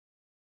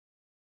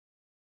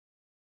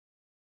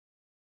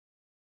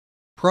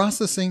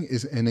Processing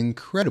is an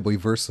incredibly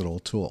versatile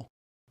tool.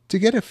 To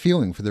get a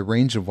feeling for the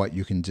range of what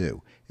you can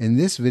do, in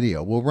this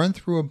video we'll run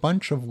through a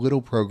bunch of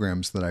little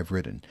programs that I've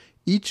written,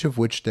 each of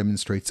which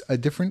demonstrates a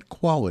different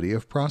quality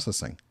of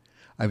processing.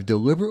 I've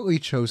deliberately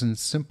chosen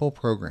simple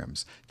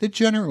programs that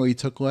generally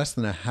took less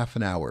than a half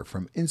an hour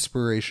from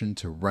inspiration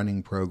to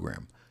running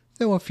program,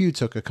 though a few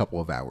took a couple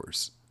of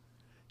hours.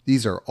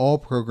 These are all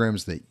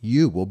programs that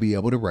you will be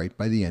able to write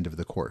by the end of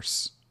the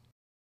course.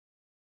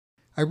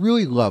 I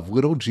really love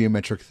little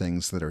geometric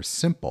things that are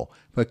simple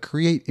but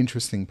create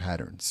interesting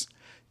patterns.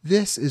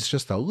 This is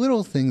just a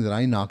little thing that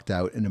I knocked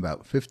out in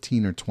about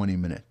 15 or 20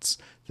 minutes.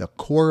 The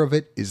core of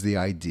it is the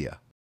idea.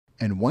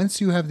 And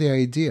once you have the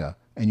idea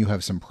and you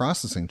have some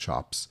processing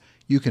chops,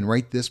 you can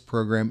write this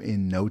program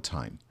in no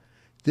time.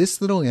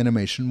 This little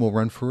animation will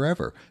run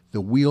forever,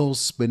 the wheels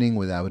spinning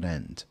without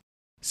end.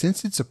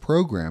 Since it's a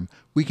program,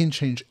 we can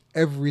change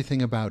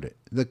everything about it.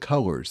 The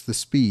colors, the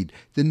speed,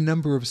 the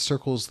number of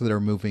circles that are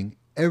moving,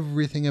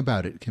 everything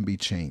about it can be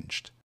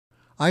changed.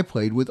 I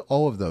played with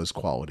all of those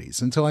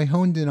qualities until I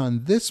honed in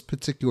on this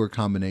particular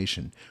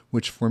combination,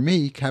 which for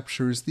me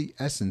captures the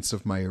essence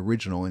of my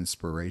original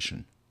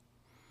inspiration.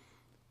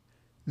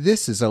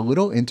 This is a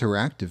little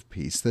interactive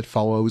piece that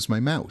follows my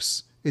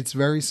mouse. It's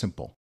very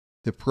simple.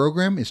 The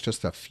program is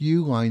just a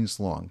few lines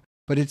long,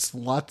 but it's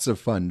lots of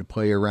fun to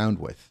play around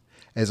with.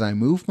 As I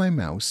move my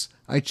mouse,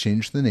 I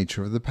change the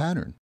nature of the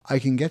pattern. I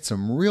can get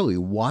some really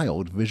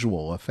wild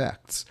visual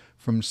effects,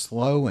 from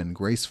slow and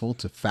graceful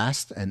to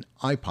fast and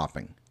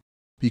eye-popping.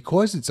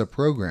 Because it's a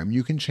program,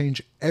 you can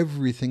change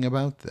everything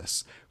about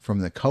this, from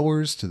the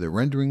colors to the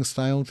rendering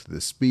style to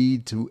the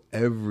speed to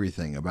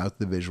everything about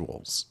the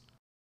visuals.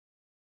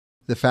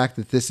 The fact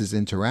that this is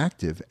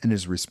interactive and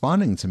is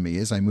responding to me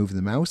as I move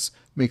the mouse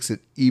makes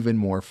it even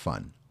more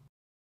fun.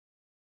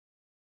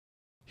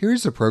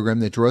 Here's a program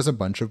that draws a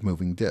bunch of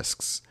moving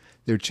disks.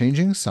 They're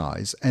changing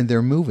size and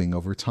they're moving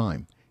over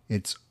time.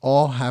 It's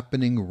all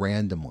happening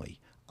randomly.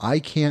 I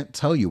can't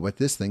tell you what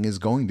this thing is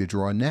going to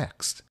draw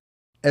next.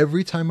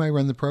 Every time I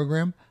run the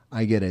program,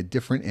 I get a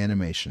different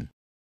animation.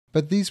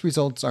 But these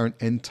results aren't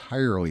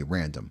entirely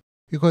random,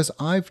 because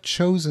I've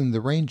chosen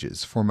the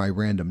ranges for my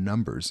random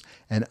numbers,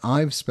 and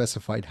I've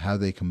specified how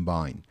they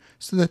combine,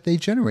 so that they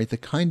generate the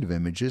kind of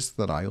images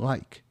that I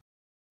like.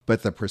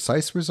 But the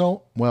precise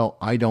result, well,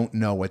 I don't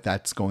know what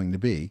that's going to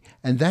be,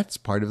 and that's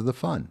part of the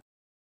fun.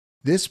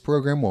 This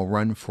program will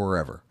run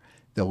forever.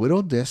 The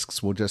little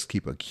disks will just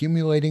keep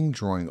accumulating,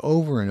 drawing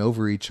over and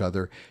over each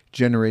other,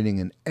 generating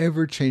an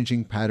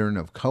ever-changing pattern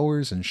of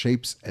colors and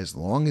shapes as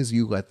long as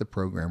you let the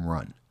program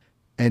run.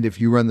 And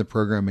if you run the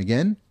program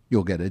again,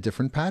 you'll get a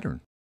different pattern.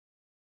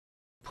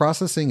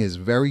 Processing is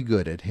very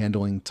good at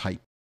handling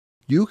type.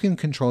 You can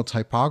control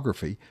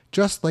typography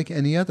just like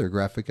any other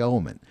graphic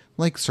element,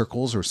 like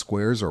circles or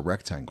squares or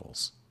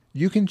rectangles.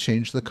 You can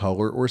change the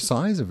color or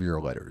size of your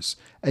letters,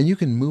 and you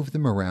can move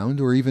them around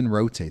or even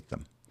rotate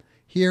them.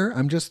 Here,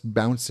 I'm just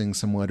bouncing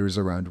some letters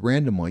around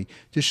randomly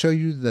to show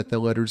you that the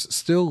letters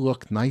still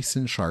look nice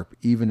and sharp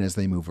even as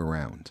they move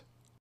around.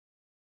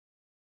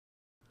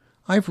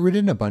 I've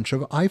written a bunch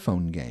of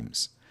iPhone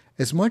games.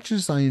 As much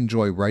as I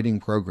enjoy writing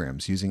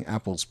programs using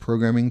Apple's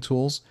programming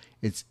tools,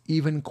 it's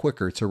even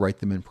quicker to write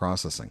them in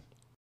processing.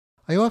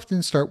 I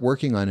often start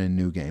working on a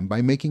new game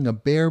by making a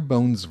bare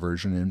bones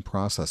version in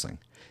processing.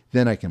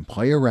 Then I can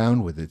play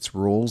around with its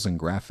rules and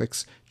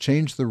graphics,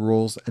 change the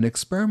rules, and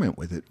experiment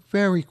with it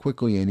very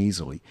quickly and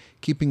easily,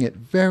 keeping it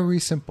very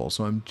simple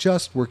so I'm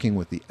just working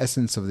with the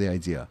essence of the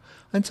idea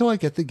until I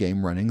get the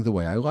game running the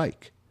way I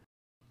like.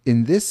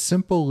 In this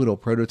simple little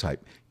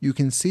prototype, you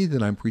can see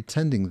that I'm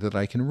pretending that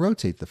I can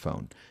rotate the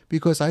phone,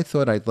 because I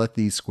thought I'd let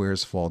these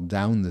squares fall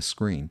down the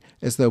screen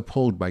as though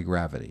pulled by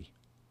gravity.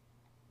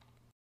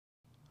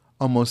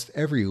 Almost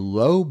every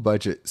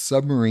low-budget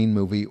submarine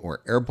movie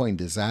or airplane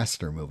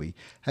disaster movie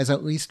has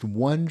at least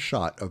one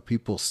shot of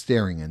people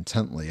staring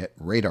intently at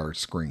radar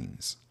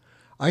screens.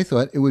 I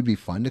thought it would be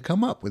fun to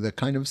come up with a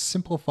kind of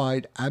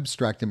simplified,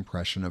 abstract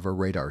impression of a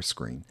radar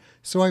screen,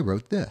 so I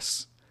wrote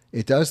this.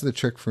 It does the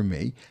trick for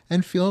me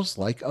and feels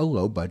like a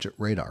low-budget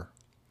radar.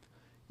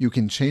 You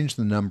can change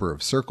the number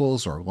of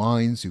circles or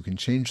lines, you can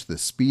change the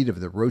speed of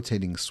the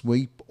rotating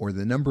sweep or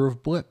the number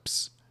of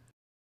blips.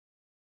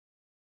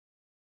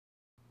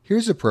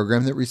 Here's a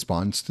program that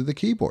responds to the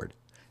keyboard.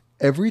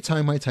 Every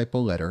time I type a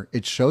letter,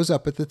 it shows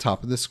up at the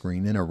top of the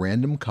screen in a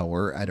random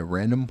color at a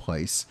random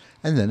place,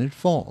 and then it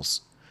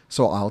falls.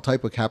 So I'll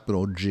type a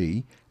capital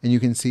G, and you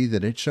can see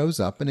that it shows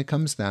up and it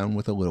comes down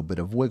with a little bit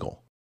of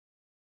wiggle.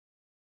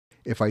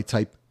 If I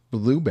type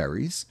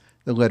blueberries,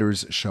 the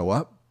letters show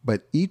up,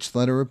 but each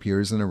letter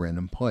appears in a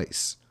random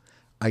place.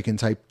 I can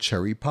type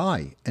cherry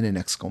pie and an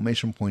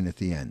exclamation point at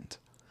the end.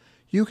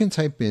 You can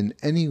type in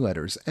any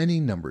letters,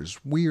 any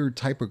numbers, weird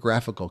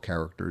typographical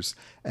characters,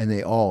 and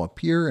they all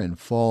appear and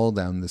fall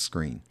down the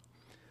screen.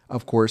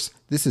 Of course,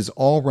 this is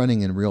all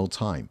running in real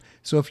time,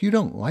 so if you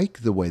don't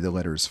like the way the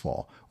letters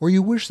fall, or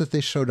you wish that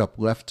they showed up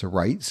left to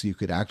right so you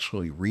could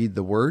actually read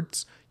the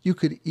words, you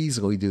could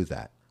easily do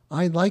that.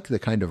 I like the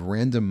kind of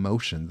random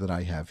motion that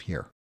I have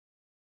here.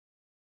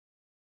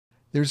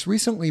 There's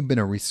recently been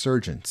a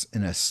resurgence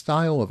in a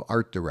style of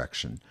art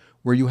direction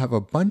where you have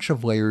a bunch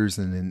of layers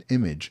in an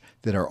image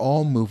that are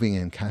all moving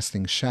and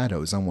casting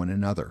shadows on one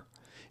another.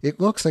 It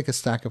looks like a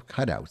stack of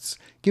cutouts,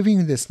 giving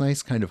you this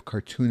nice kind of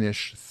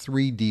cartoonish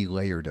 3D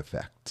layered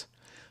effect.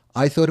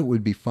 I thought it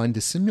would be fun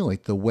to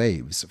simulate the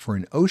waves for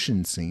an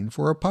ocean scene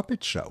for a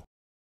puppet show.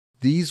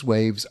 These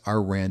waves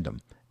are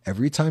random.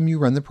 Every time you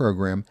run the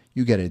program,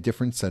 you get a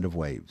different set of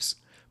waves.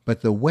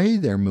 But the way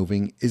they're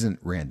moving isn't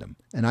random,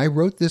 and I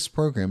wrote this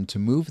program to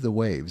move the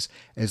waves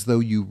as though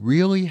you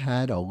really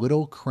had a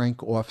little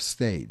crank off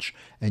stage,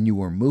 and you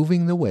were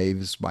moving the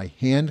waves by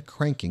hand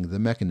cranking the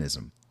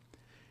mechanism.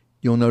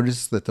 You'll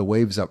notice that the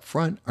waves up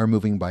front are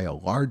moving by a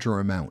larger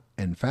amount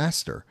and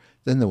faster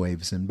than the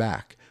waves in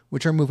back,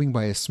 which are moving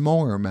by a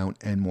smaller amount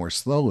and more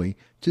slowly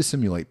to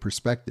simulate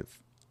perspective.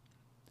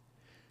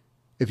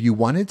 If you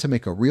wanted to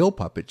make a real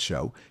puppet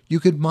show,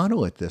 you could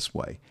model it this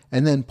way,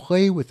 and then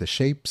play with the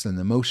shapes and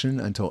the motion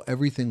until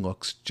everything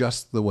looks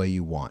just the way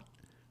you want.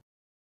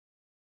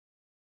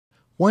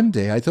 One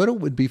day I thought it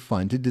would be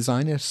fun to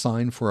design a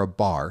sign for a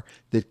bar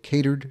that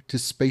catered to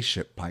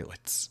spaceship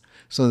pilots.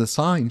 So the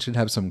sign should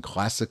have some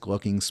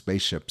classic-looking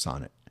spaceships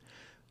on it.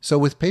 So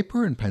with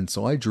paper and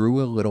pencil, I drew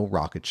a little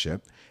rocket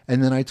ship,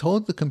 and then I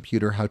told the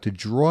computer how to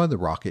draw the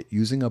rocket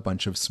using a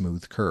bunch of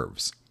smooth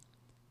curves.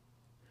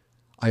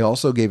 I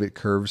also gave it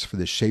curves for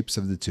the shapes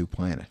of the two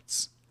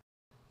planets.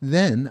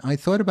 Then I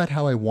thought about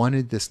how I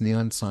wanted this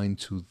neon sign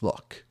to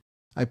look.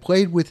 I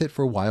played with it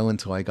for a while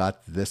until I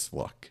got this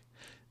look.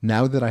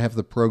 Now that I have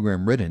the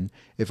program written,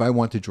 if I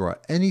want to draw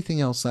anything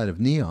else out of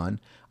neon,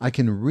 I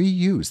can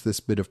reuse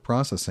this bit of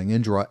processing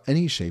and draw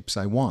any shapes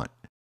I want.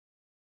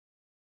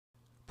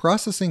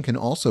 Processing can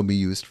also be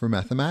used for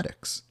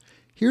mathematics.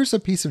 Here's a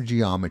piece of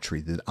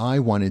geometry that I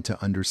wanted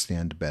to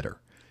understand better.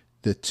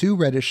 The two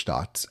reddish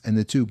dots and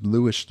the two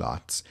bluish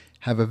dots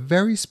have a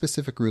very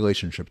specific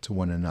relationship to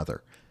one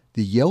another.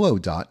 The yellow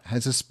dot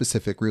has a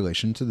specific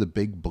relation to the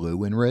big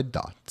blue and red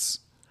dots.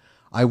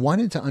 I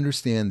wanted to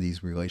understand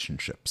these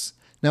relationships.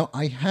 Now,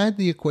 I had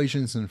the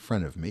equations in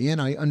front of me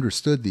and I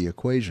understood the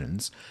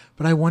equations,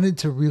 but I wanted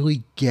to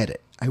really get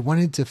it. I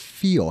wanted to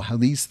feel how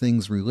these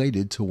things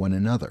related to one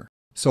another.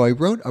 So I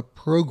wrote a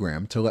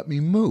program to let me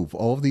move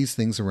all of these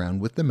things around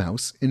with the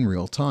mouse in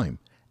real time.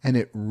 And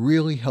it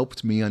really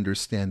helped me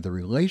understand the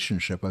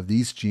relationship of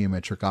these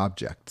geometric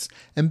objects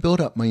and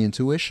build up my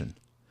intuition.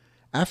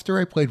 After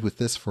I played with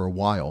this for a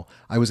while,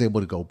 I was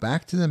able to go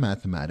back to the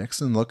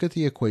mathematics and look at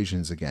the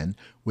equations again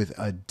with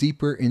a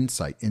deeper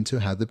insight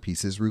into how the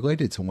pieces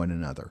related to one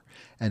another,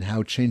 and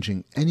how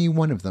changing any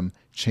one of them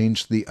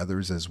changed the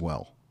others as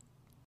well.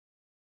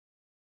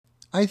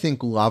 I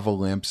think lava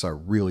lamps are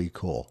really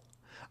cool.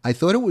 I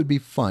thought it would be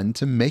fun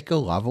to make a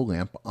lava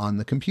lamp on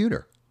the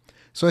computer.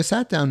 So I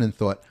sat down and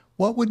thought,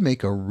 what would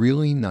make a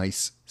really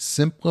nice,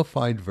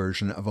 simplified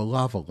version of a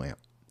lava lamp?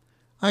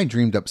 I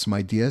dreamed up some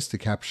ideas to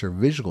capture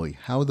visually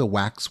how the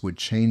wax would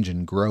change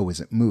and grow as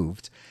it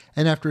moved,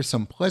 and after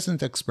some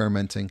pleasant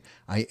experimenting,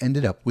 I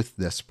ended up with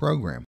this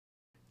program.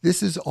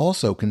 This is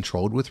also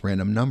controlled with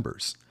random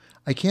numbers.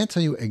 I can't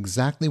tell you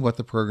exactly what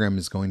the program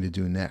is going to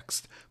do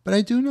next, but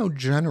I do know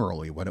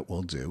generally what it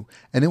will do,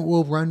 and it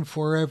will run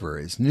forever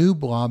as new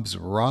blobs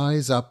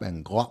rise up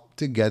and glop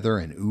together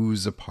and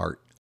ooze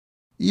apart.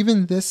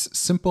 Even this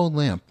simple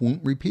lamp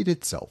won't repeat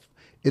itself.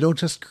 It'll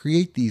just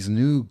create these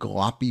new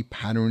gloppy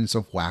patterns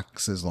of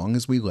wax as long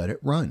as we let it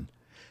run.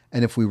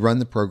 And if we run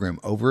the program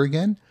over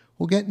again,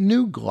 we'll get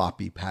new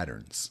gloppy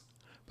patterns.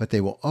 But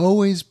they will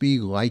always be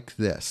like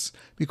this,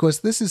 because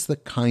this is the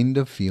kind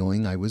of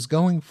feeling I was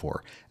going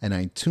for, and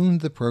I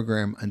tuned the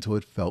program until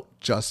it felt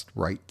just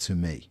right to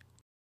me.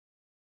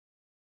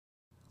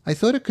 I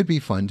thought it could be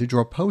fun to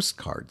draw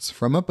postcards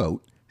from a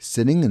boat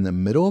sitting in the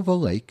middle of a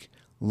lake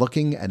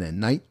looking at a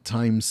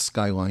nighttime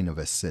skyline of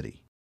a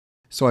city.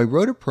 So I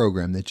wrote a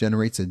program that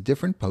generates a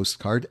different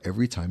postcard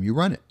every time you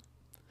run it.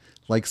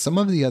 Like some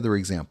of the other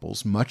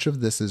examples, much of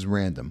this is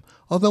random,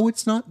 although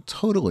it's not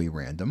totally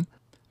random.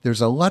 There's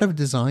a lot of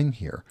design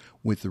here,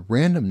 with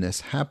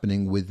randomness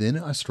happening within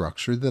a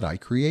structure that I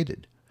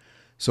created.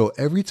 So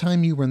every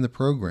time you run the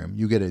program,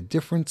 you get a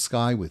different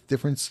sky with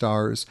different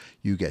stars,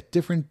 you get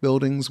different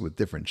buildings with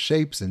different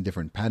shapes and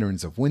different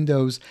patterns of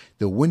windows,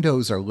 the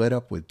windows are lit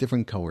up with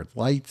different colored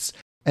lights,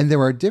 and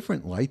there are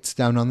different lights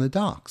down on the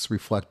docks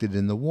reflected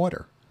in the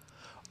water.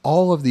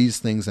 All of these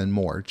things and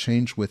more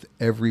change with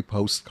every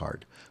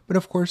postcard, but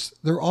of course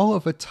they're all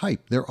of a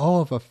type, they're all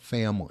of a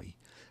family.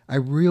 I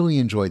really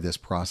enjoy this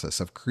process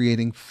of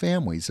creating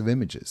families of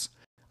images.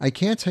 I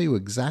can't tell you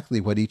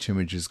exactly what each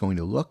image is going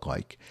to look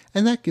like,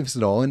 and that gives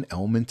it all an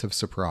element of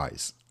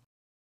surprise.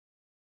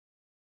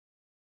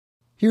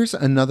 Here's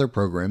another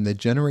program that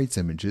generates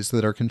images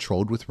that are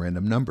controlled with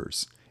random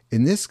numbers.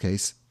 In this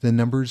case, the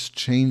numbers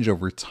change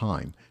over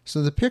time,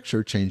 so the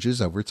picture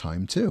changes over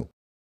time too.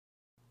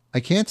 I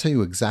can't tell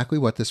you exactly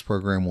what this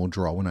program will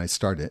draw when I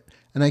start it,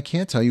 and I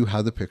can't tell you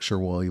how the picture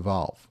will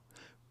evolve.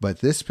 But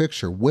this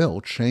picture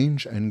will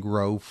change and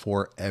grow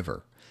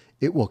forever.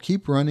 It will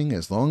keep running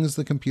as long as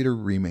the computer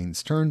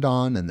remains turned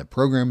on and the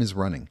program is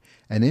running,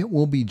 and it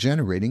will be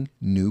generating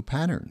new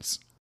patterns.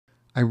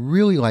 I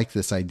really like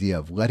this idea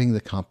of letting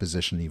the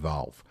composition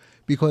evolve,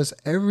 because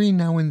every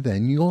now and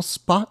then you'll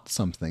spot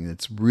something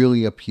that's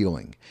really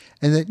appealing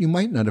and that you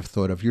might not have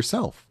thought of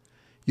yourself.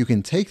 You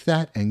can take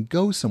that and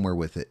go somewhere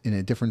with it in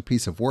a different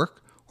piece of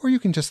work, or you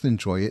can just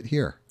enjoy it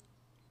here.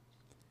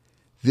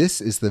 This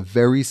is the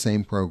very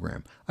same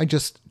program. I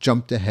just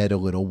jumped ahead a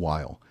little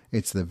while.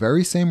 It's the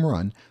very same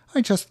run.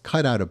 I just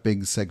cut out a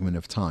big segment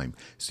of time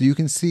so you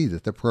can see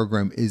that the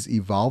program is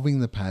evolving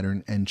the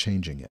pattern and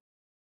changing it.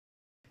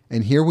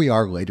 And here we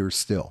are later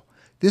still.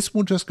 This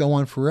will just go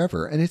on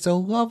forever, and it's a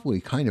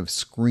lovely kind of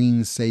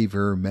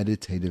screensaver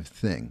meditative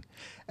thing.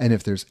 And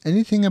if there's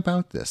anything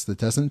about this that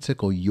doesn't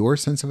tickle your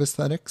sense of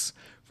aesthetics,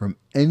 from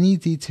any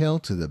detail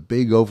to the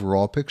big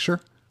overall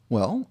picture,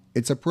 well,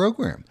 it's a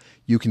program.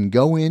 You can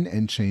go in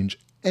and change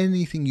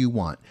anything you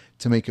want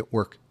to make it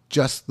work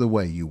just the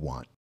way you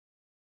want.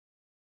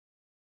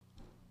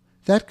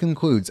 That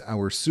concludes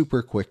our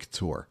super quick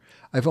tour.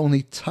 I've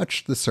only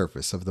touched the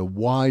surface of the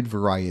wide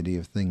variety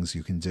of things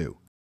you can do.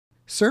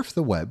 Surf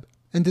the web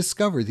and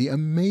discover the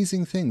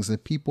amazing things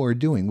that people are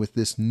doing with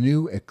this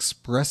new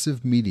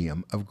expressive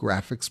medium of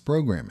graphics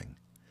programming.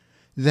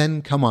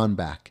 Then come on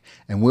back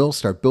and we'll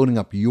start building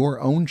up your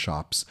own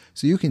chops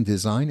so you can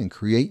design and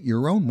create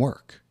your own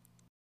work.